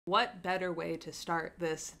What better way to start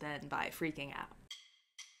this than by freaking out?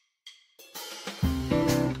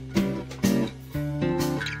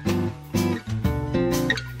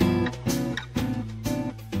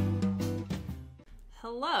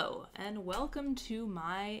 Hello, and welcome to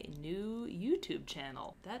my new YouTube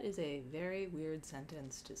channel. That is a very weird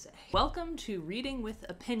sentence to say. Welcome to Reading with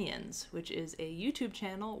Opinions, which is a YouTube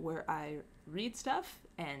channel where I read stuff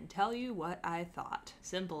and tell you what I thought.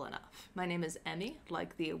 Simple enough. My name is Emmy,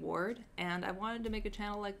 like the award, and I wanted to make a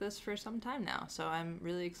channel like this for some time now, so I'm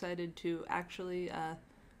really excited to actually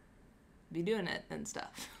be doing it and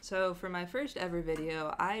stuff. So for my first ever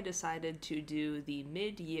video, I decided to do the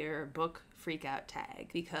mid-year book freakout tag,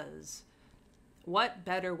 because what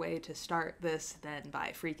better way to start this than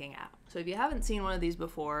by freaking out? So if you haven't seen one of these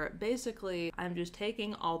before, basically I'm just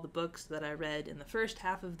taking all the books that I read in the first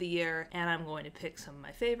half of the year and I'm going to pick some of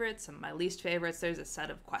my favorites, some of my least favorites. There's a set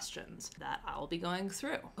of questions that I'll be going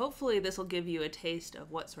through. Hopefully this will give you a taste of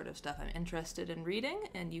what sort of stuff I'm interested in reading,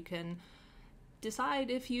 and you can decide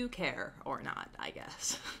if you care or not, I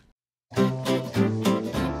guess.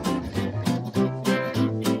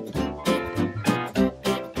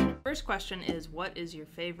 First question is, what is your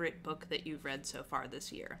favorite book that you've read so far this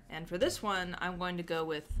year? And for this one, I'm going to go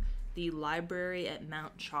with The Library at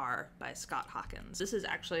Mount Char by Scott Hawkins. This is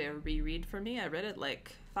actually a reread for me. I read it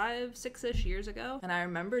like 5-6-ish years ago, and I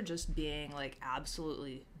remember just being like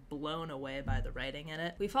absolutely blown away by the writing in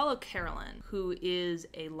it. We follow Carolyn, who is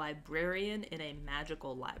a librarian in a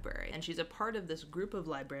magical library, and she's a part of this group of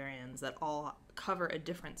librarians that all cover a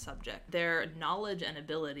different subject. Their knowledge and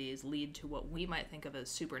abilities lead to what we might think of as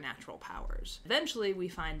supernatural powers. Eventually, we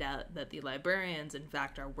find out that the librarians, in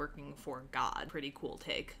fact, are working for God. Pretty cool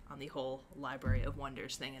take on the whole Library of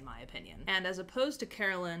Wonders thing, in my opinion. And as opposed to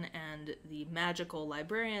Carolyn and the magical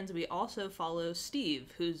librarians, we also follow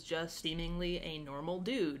Steve, who's just seemingly a normal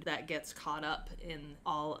dude that gets caught up in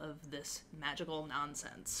all of this magical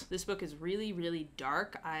nonsense. This book is really, really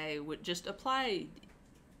dark. I would just apply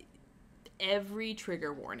every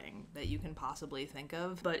trigger warning that you can possibly think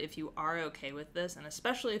of, but if you are okay with this, and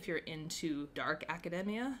especially if you're into dark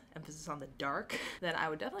academia, emphasis on the dark, then I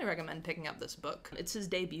would definitely recommend picking up this book. It's his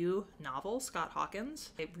debut novel, Scott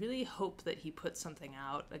Hawkins. I really hope that he puts something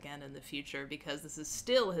out again in the future, because this is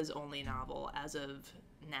still his only novel as of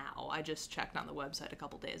now. I just checked on the website a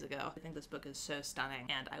couple days ago. I think this book is so stunning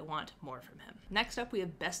and I want more from him. Next up, we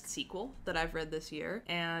have Best Sequel that I've read this year,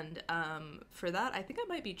 and for that I think I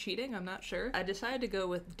might be cheating, I'm not sure. I decided to go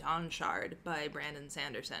with Dawn Shard by Brandon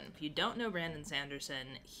Sanderson. If you don't know Brandon Sanderson,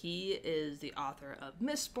 he is the author of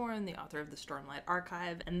Mistborn, the author of the Stormlight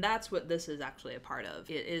Archive, and that's what this is actually a part of.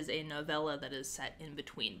 It is a novella that is set in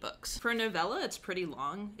between books. For a novella, it's pretty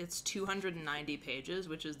long. It's 290 pages,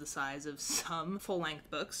 which is the size of some full-length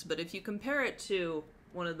books, but if you compare it to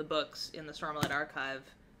one of the books in the Stormlight Archive,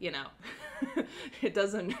 you know, it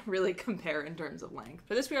doesn't really compare in terms of length.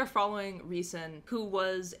 For this, we are following Rhys, who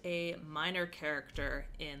was a minor character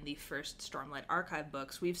in the first Stormlight Archive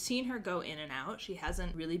books. We've seen her go in and out. She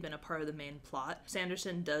hasn't really been a part of the main plot.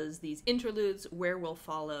 Sanderson does these interludes where we'll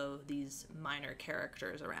follow these minor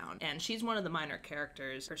characters around, and she's one of the minor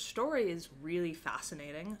characters. Her story is really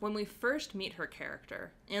fascinating. When we first meet her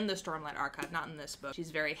character in the Stormlight Archive, not in this book, she's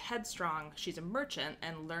very headstrong. She's a merchant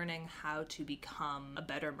and learning how to become a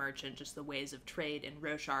better merchant, just the ways of trade in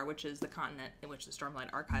Roshar, which is the continent in which the Stormlight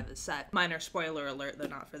Archive is set. Minor spoiler alert, though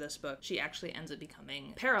not for this book, she actually ends up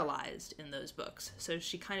becoming paralyzed in those books. So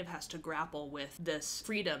she kind of has to grapple with this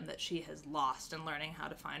freedom that she has lost and learning how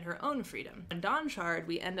to find her own freedom. In Dawn Shard,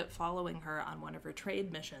 we end up following her on one of her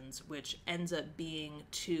trade missions, which ends up being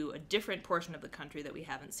to a different portion of the country that we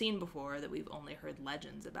haven't seen before, that we've only heard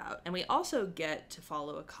legends about. And we also get to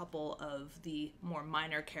follow a couple of the more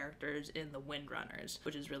minor characters in the Windrunners,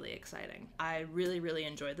 which is really exciting. I really, really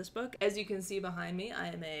enjoyed this book. As you can see behind me, I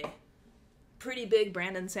am a pretty big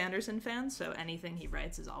Brandon Sanderson fan, so anything he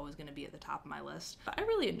writes is always going to be at the top of my list. But I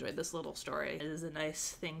really enjoyed this little story. It is a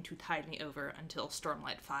nice thing to tide me over until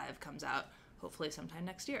Stormlight 5 comes out, hopefully sometime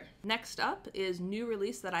next year. Next up is new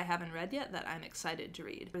release that I haven't read yet that I'm excited to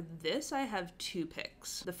read. For this, I have two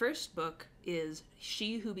picks. The first book is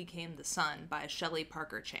She Who Became the Sun by Shelley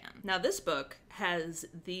Parker Chan. Now this book has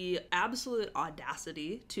the absolute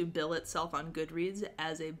audacity to bill itself on Goodreads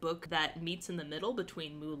as a book that meets in the middle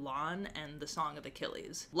between Mulan and The Song of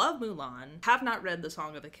Achilles. Love Mulan, have not read The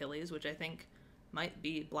Song of Achilles, which I think might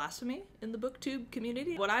be blasphemy in the booktube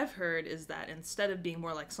community. What I've heard is that instead of being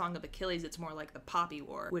more like Song of Achilles, it's more like The Poppy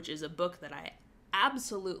War, which is a book that I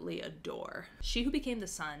absolutely adore. She Who Became the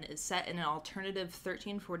Sun is set in an alternative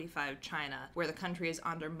 1345 China where the country is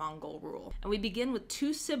under Mongol rule. And we begin with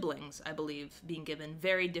two siblings, I believe, being given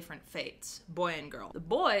very different fates, boy and girl. The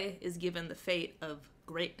boy is given the fate of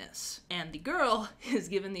greatness, and the girl is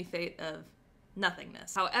given the fate of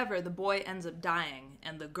nothingness. However, the boy ends up dying,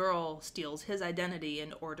 and the girl steals his identity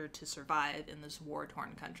in order to survive in this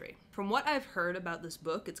war-torn country. From what I've heard about this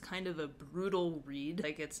book, it's kind of a brutal read.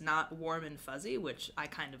 Like, it's not warm and fuzzy, which I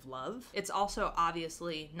kind of love. It's also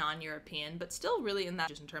obviously non-European, but still really in that,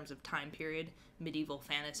 just in terms of time period, medieval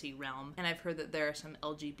fantasy realm. And I've heard that there are some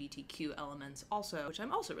LGBTQ elements also, which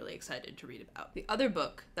I'm also really excited to read about. The other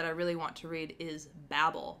book that I really want to read is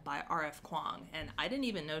Babel by R.F. Kuang, and I didn't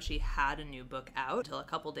even know she had a new book out until a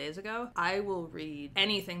couple days ago. I will read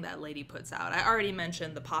anything that lady puts out. I already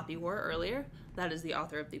mentioned The Poppy War earlier. That is the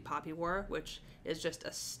author of The Poppy War, which is just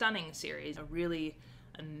a stunning series, a really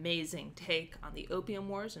amazing take on the Opium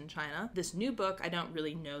Wars in China. This new book I don't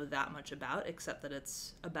really know that much about, except that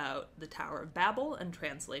it's about the Tower of Babel and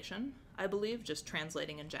translation, I believe, just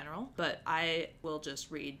translating in general. But I will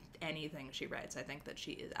just read anything she writes. I think that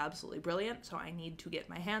she is absolutely brilliant, so I need to get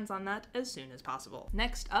my hands on that as soon as possible.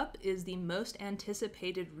 Next up is the most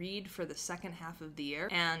anticipated read for the second half of the year,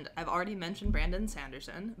 and I've already mentioned Brandon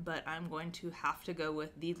Sanderson, but I'm going to have to go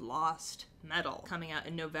with The Lost Metal, coming out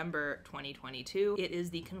in November 2022. It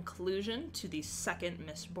is the conclusion to the second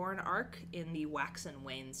Mistborn arc in the Wax and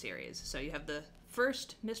Wane series. So you have the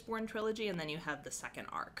first Mistborn trilogy, and then you have the second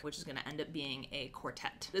arc, which is going to end up being a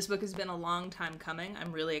quartet. This book has been a long time coming.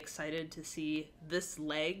 I'm really excited to see this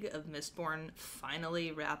leg of Mistborn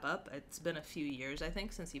finally wrap up. It's been a few years, I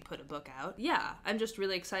think, since he put a book out. Yeah, I'm just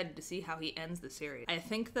really excited to see how he ends the series. I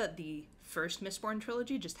think that the first Mistborn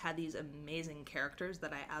trilogy just had these amazing characters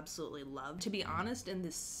that I absolutely loved. To be honest, in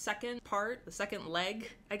the second part, the second leg,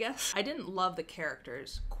 I guess, I didn't love the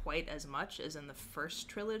characters quite as much as in the first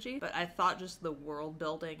trilogy, but I thought just the world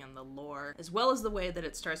building and the lore, as well as the way that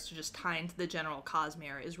it starts to just tie into the general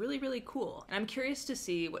Cosmere, is really, really cool. And I'm curious to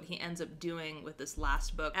see what he ends up doing with this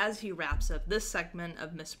last book as he wraps up this segment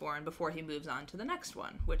of Mistborn before he moves on to the next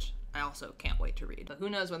one, which I also can't wait to read. But who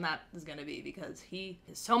knows when that is going to be, because he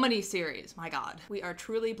has so many series. My God. We are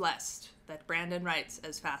truly blessed that Brandon writes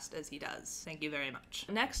as fast as he does. Thank you very much.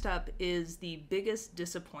 Next up is the biggest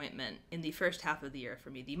disappointment in the first half of the year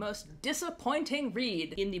for me, the most disappointing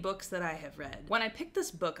read in the books that I have read. When I picked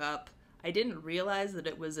this book up, I didn't realize that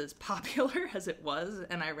it was as popular as it was,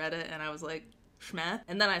 and I read it and I was like, schmeh.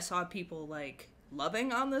 And then I saw people like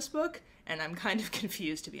loving on this book, and I'm kind of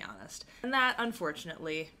confused, to be honest. And that,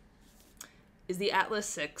 unfortunately, is The Atlas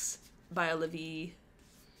 6 by Olivia.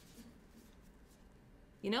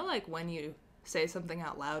 You know, like when you say something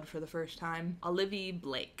out loud for the first time? Olivia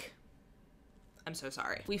Blake. I'm so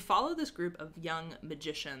sorry. We follow this group of young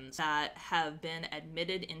magicians that have been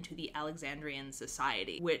admitted into the Alexandrian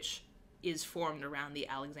Society, which is formed around the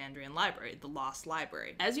Alexandrian Library, the Lost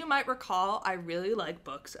Library. As you might recall, I really like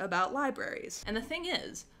books about libraries. And the thing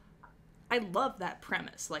is, I love that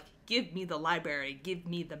premise. Like, give me the library, give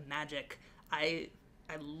me the magic. I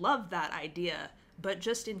love that idea, but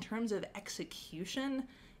just in terms of execution,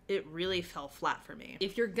 it really fell flat for me.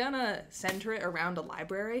 If you're gonna center it around a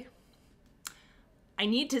library, I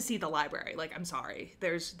need to see the library. Like, I'm sorry.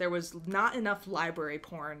 There was not enough library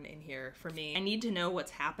porn in here for me. I need to know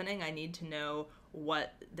what's happening. I need to know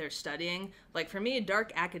what they're studying. Like, for me,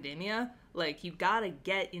 dark academia, like, you gotta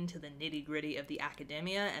get into the nitty-gritty of the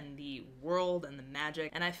academia and the world and the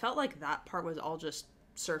magic, and I felt like that part was all just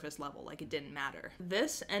surface level, like it didn't matter.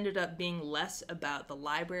 This ended up being less about the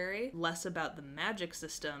library, less about the magic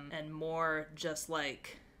system, and more just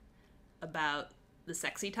like about the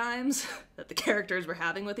sexy times that the characters were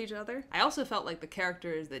having with each other. I also felt like the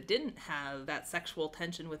characters that didn't have that sexual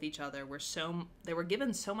tension with each other they were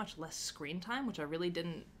given so much less screen time, which I really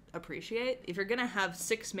didn't appreciate. If you're gonna have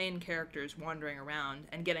 6 main characters wandering around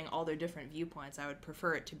and getting all their different viewpoints, I would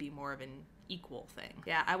prefer it to be more of an equal thing.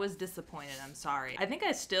 Yeah, I was disappointed, I'm sorry. I think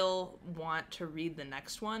I still want to read the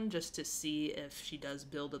next one just to see if she does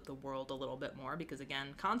build up the world a little bit more, because again,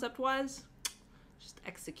 concept-wise, just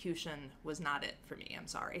execution was not it for me, I'm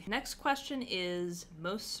sorry. Next question is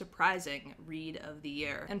most surprising read of the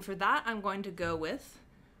year. And for that, I'm going to go with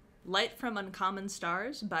Light from Uncommon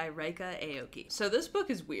Stars by Reika Aoki. So this book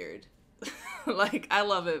is weird. Like, I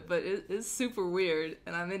love it, but it's super weird,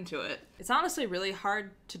 and I'm into it. It's honestly really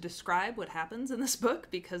hard to describe what happens in this book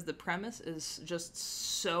because the premise is just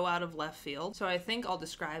so out of left field. So I think I'll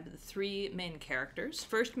describe the three main characters.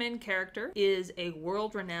 First main character is a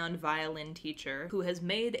world-renowned violin teacher who has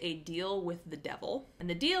made a deal with the devil. And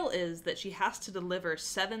the deal is that she has to deliver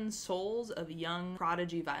 7 souls of young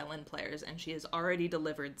prodigy violin players, and she has already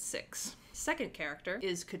delivered 6. Second character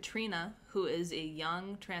is Katrina, who is a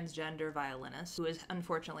young transgender violinist who has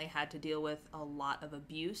unfortunately had to deal with a lot of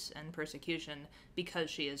abuse and persecution because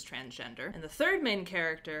she is transgender. And the third main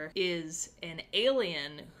character is an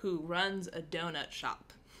alien who runs a donut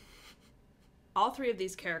shop. All three of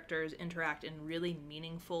these characters interact in really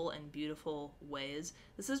meaningful and beautiful ways.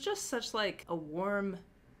 This is just such like a warm,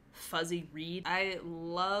 fuzzy read. I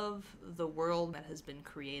love the world that has been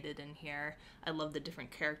created in here. I love the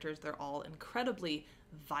different characters. They're all incredibly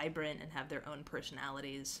vibrant and have their own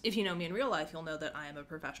personalities. If you know me in real life, you'll know that I am a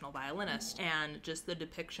professional violinist, and just the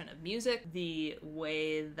depiction of music, the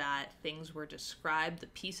way that things were described, the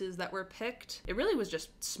pieces that were picked, it really was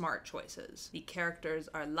just smart choices. The characters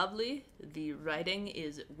are lovely, the writing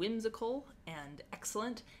is whimsical and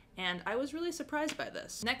excellent, and I was really surprised by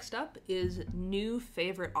this. Next up is new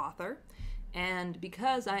favorite author, and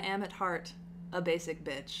because I am at heart a basic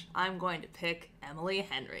bitch, I'm going to pick Emily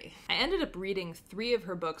Henry. I ended up reading 3 of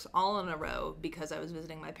her books all in a row because I was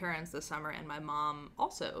visiting my parents this summer, and my mom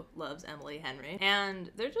also loves Emily Henry, and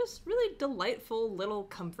they're just really delightful little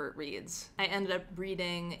comfort reads. I ended up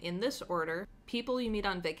reading, in this order, People You Meet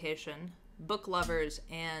on Vacation, Book Lovers,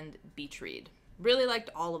 and Beach Read. Really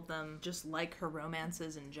liked all of them, just like her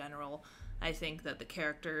romances in general. I think that the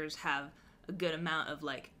characters have a good amount of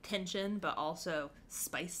like tension, but also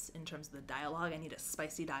spice in terms of the dialogue. I need a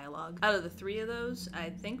spicy dialogue. Out of the 3 of those, I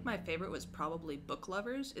think my favorite was probably Book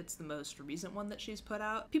Lovers. It's the most recent one that she's put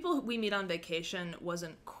out. People We Meet on Vacation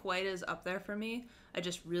wasn't quite as up there for me. I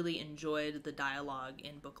just really enjoyed the dialogue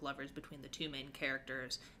in Book Lovers between the 2 main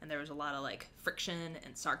characters, and there was a lot of like friction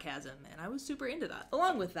and sarcasm, and I was super into that.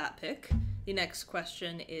 Along with that pick, the next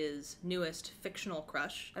question is newest fictional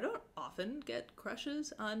crush. I don't often get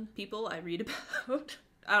crushes on people I read about.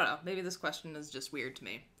 I don't know, maybe this question is just weird to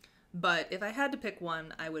me. But if I had to pick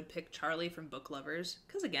one, I would pick Charlie from Book Lovers,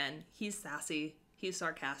 because again, he's sassy, he's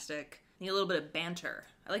sarcastic, need a little bit of banter.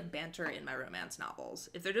 I like banter in my romance novels.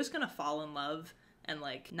 If they're just gonna fall in love and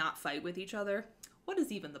like not fight with each other, what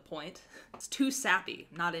is even the point? It's too sappy,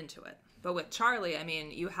 not into it. But with Charlie, I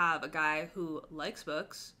mean, you have a guy who likes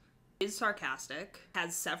books, is sarcastic,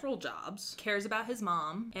 has several jobs, cares about his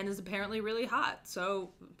mom, and is apparently really hot,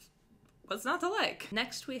 so what's not to like?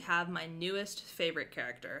 Next we have my newest favorite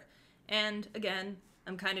character, and again,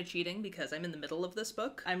 I'm kind of cheating because I'm in the middle of this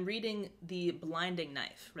book. I'm reading The Blinding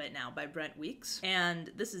Knife right now by Brent Weeks,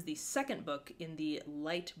 and this is the second book in the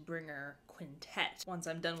Lightbringer Quintet. Once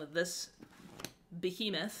I'm done with this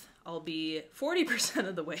behemoth, I'll be 40%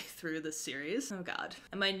 of the way through this series. Oh god.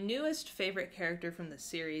 And my newest favorite character from the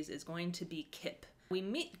series is going to be Kip. We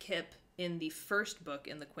meet Kip in the first book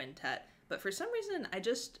in the quintet, but for some reason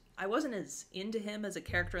I wasn't as into him as a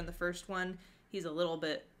character in the first one. He's a little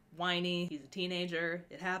bit whiny, he's a teenager,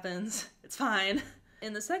 it happens, it's fine.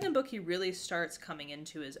 In the second book, he really starts coming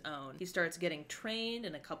into his own. He starts getting trained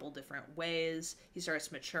in a couple different ways. He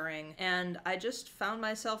starts maturing, and I just found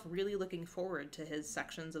myself really looking forward to his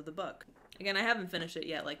sections of the book. Again, I haven't finished it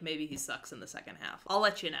yet, like maybe he sucks in the second half. I'll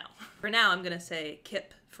let you know. For now, I'm gonna say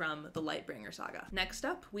Kip from the Lightbringer saga. Next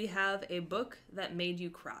up, we have a book that made you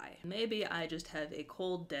cry. Maybe I just have a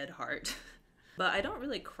cold, dead heart, but I don't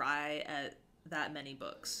really cry at that many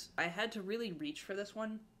books. I had to really reach for this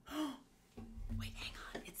one. Wait, hang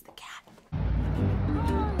on, it's the cat. Oh,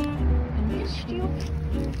 I missed you.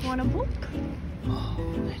 Want a book? Oh,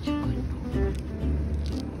 that's a good book.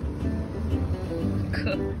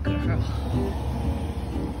 Good girl.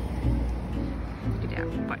 Get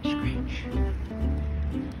out, butt scratch.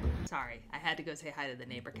 Sorry, I had to go say hi to the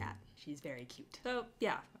neighbor cat. She's very cute. So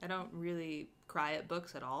yeah, I don't really cry at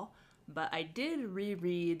books at all, but I did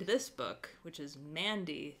reread this book, which is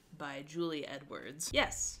Mandy by Julie Edwards.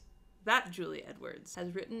 Yes, that Julie Edwards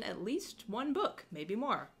has written at least 1 book, maybe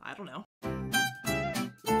more, I don't know.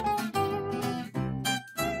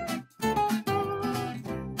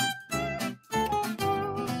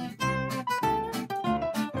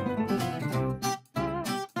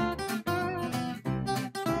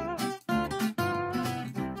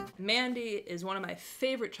 Mandy is one of my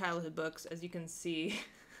favorite childhood books, as you can see.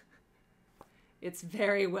 It's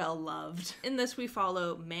very well loved. In this, we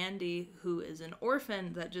follow Mandy, who is an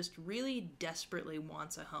orphan that just really desperately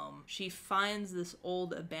wants a home. She finds this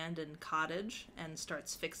old abandoned cottage and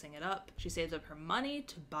starts fixing it up. She saves up her money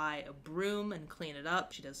to buy a broom and clean it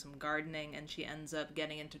up. She does some gardening, and she ends up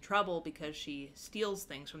getting into trouble because she steals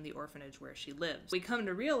things from the orphanage where she lives. We come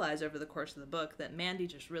to realize over the course of the book that Mandy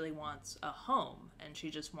just really wants a home, and she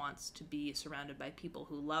just wants to be surrounded by people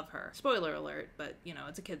who love her. Spoiler alert, but you know,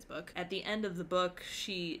 it's a kid's book. At the end of the book,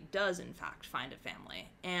 she does in fact find a family,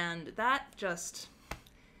 and that just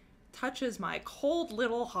touches my cold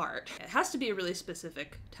little heart. It has to be a really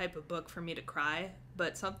specific type of book for me to cry,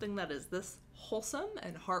 but something that is this wholesome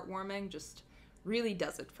and heartwarming just really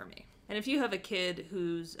does it for me. And if you have a kid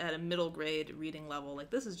who's at a middle grade reading level, like,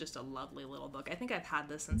 this is just a lovely little book. I think I've had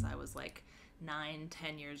this since I was like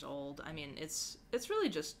 9-10 years old. I mean, it's really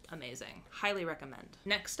just amazing. Highly recommend.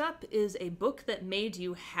 Next up is a book that made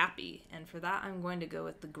you happy, and for that I'm going to go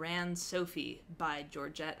with The Grand Sophie by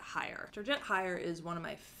Georgette Heyer. Georgette Heyer is one of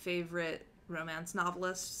my favorite romance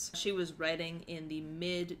novelists. She was writing in the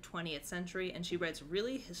mid-20th century, and she writes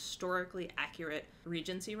really historically accurate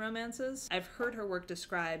Regency romances. I've heard her work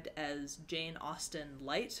described as Jane Austen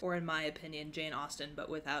light, or in my opinion, Jane Austen but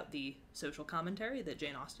without the social commentary that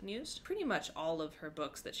Jane Austen used. Pretty much all of her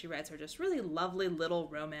books that she writes are just really lovely little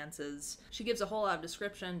romances. She gives a whole lot of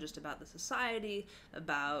description just about the society,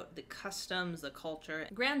 about the customs, the culture.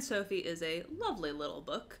 Grand Sophie is a lovely little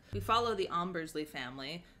book. We follow the Ombersley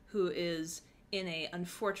family, who is in an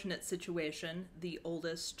unfortunate situation. The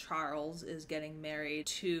oldest, Charles, is getting married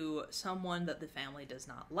to someone that the family does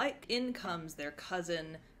not like. In comes their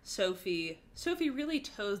cousin, Sophie. Sophie really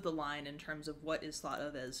toes the line in terms of what is thought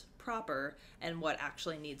of as proper and what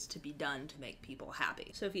actually needs to be done to make people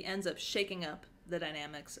happy. Sophie ends up shaking up the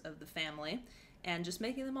dynamics of the family and just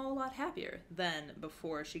making them all a lot happier than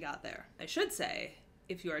before she got there. I should say,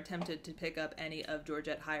 if you are tempted to pick up any of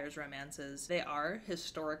Georgette Heyer's romances, they are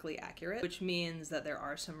historically accurate, which means that there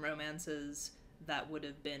are some romances that would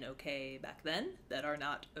have been okay back then that are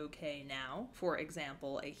not okay now. For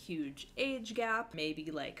example, a huge age gap,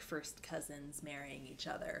 maybe like first cousins marrying each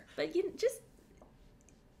other. But you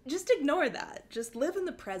just ignore that. Just live in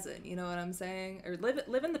the present, you know what I'm saying? Or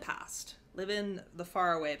live in the past. Live in the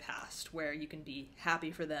faraway past where you can be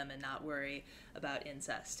happy for them and not worry about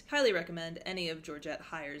incest. Highly recommend any of Georgette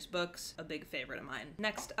Heyer's books, a big favorite of mine.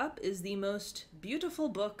 Next up is the most beautiful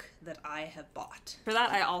book that I have bought. For that,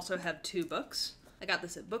 I also have 2 books. I got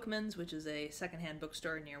this at Bookman's, which is a secondhand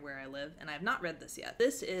bookstore near where I live, and I have not read this yet.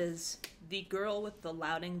 This is The Girl with the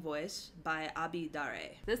Louding Voice by Abi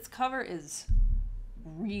Dare. This cover is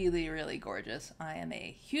really, really gorgeous. I am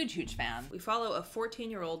a huge fan. We follow a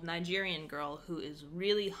 14-year-old Nigerian girl who is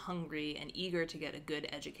really hungry and eager to get a good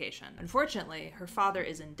education. Unfortunately, her father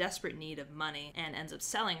is in desperate need of money and ends up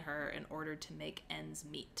selling her in order to make ends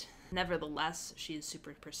meet. Nevertheless, she is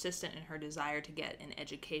super persistent in her desire to get an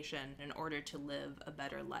education in order to live a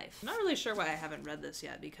better life. I'm not really sure why I haven't read this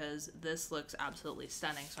yet, because this looks absolutely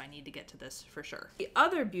stunning, so I need to get to this for sure. The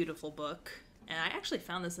other beautiful book, and I actually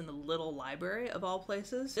found this in the little library of all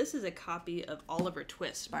places. This is a copy of Oliver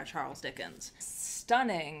Twist by Charles Dickens.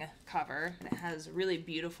 Stunning cover. It has really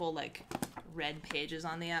beautiful, like, red pages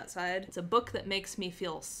on the outside. It's a book that makes me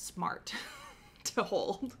feel smart to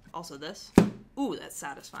hold. Also this. Ooh, that's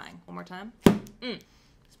satisfying. One more time.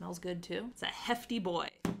 Smells good too. It's a hefty boy.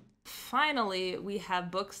 Finally, we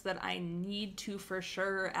have books that I need to for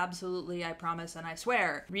sure, absolutely, I promise and I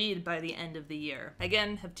swear, read by the end of the year.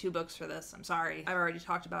 Again, have 2 books for this. I'm sorry. I've already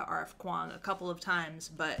talked about R.F. Kuang a couple of times,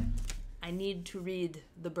 but I need to read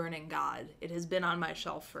The Burning God. It has been on my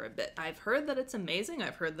shelf for a bit. I've heard that it's amazing.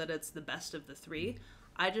 I've heard that it's the best of the 3.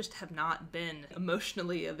 I just have not been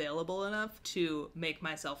emotionally available enough to make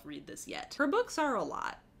myself read this yet. Her books are a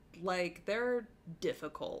lot. Like, they're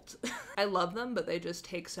difficult. I love them, but they just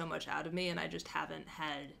take so much out of me, and I just haven't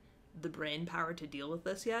had the brain power to deal with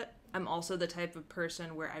this yet. I'm also the type of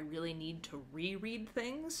person where I really need to reread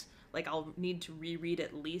things. Like, I'll need to reread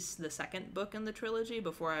at least the second book in the trilogy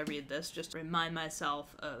before I read this, just to remind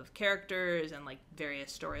myself of characters and, like,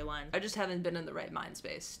 various storylines. I just haven't been in the right mind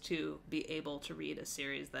space to be able to read a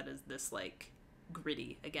series that is this, like,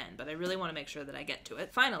 gritty again, but I really want to make sure that I get to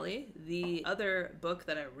it. Finally, the other book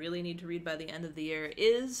that I really need to read by the end of the year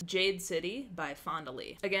is Jade City by Fonda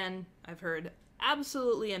Lee. Again, I've heard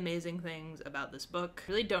absolutely amazing things about this book.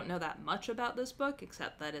 I really don't know that much about this book,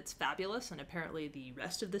 except that it's fabulous, and apparently the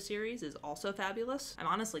rest of the series is also fabulous. I'm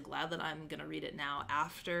honestly glad that I'm gonna read it now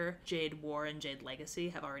after Jade War and Jade Legacy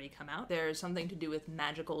have already come out. There's something to do with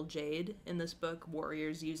magical jade in this book,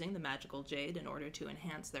 warriors using the magical jade in order to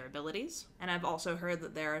enhance their abilities. And I've also heard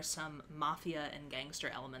that there are some mafia and gangster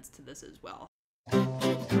elements to this as well.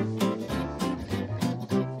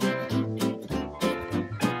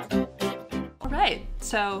 Alright,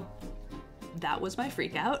 so that was my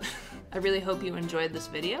freak out. I really hope you enjoyed this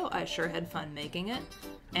video. I sure had fun making it,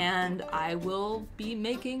 and I will be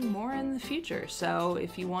making more in the future. So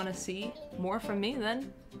if you want to see more from me,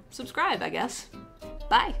 then subscribe, I guess.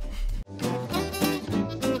 Bye!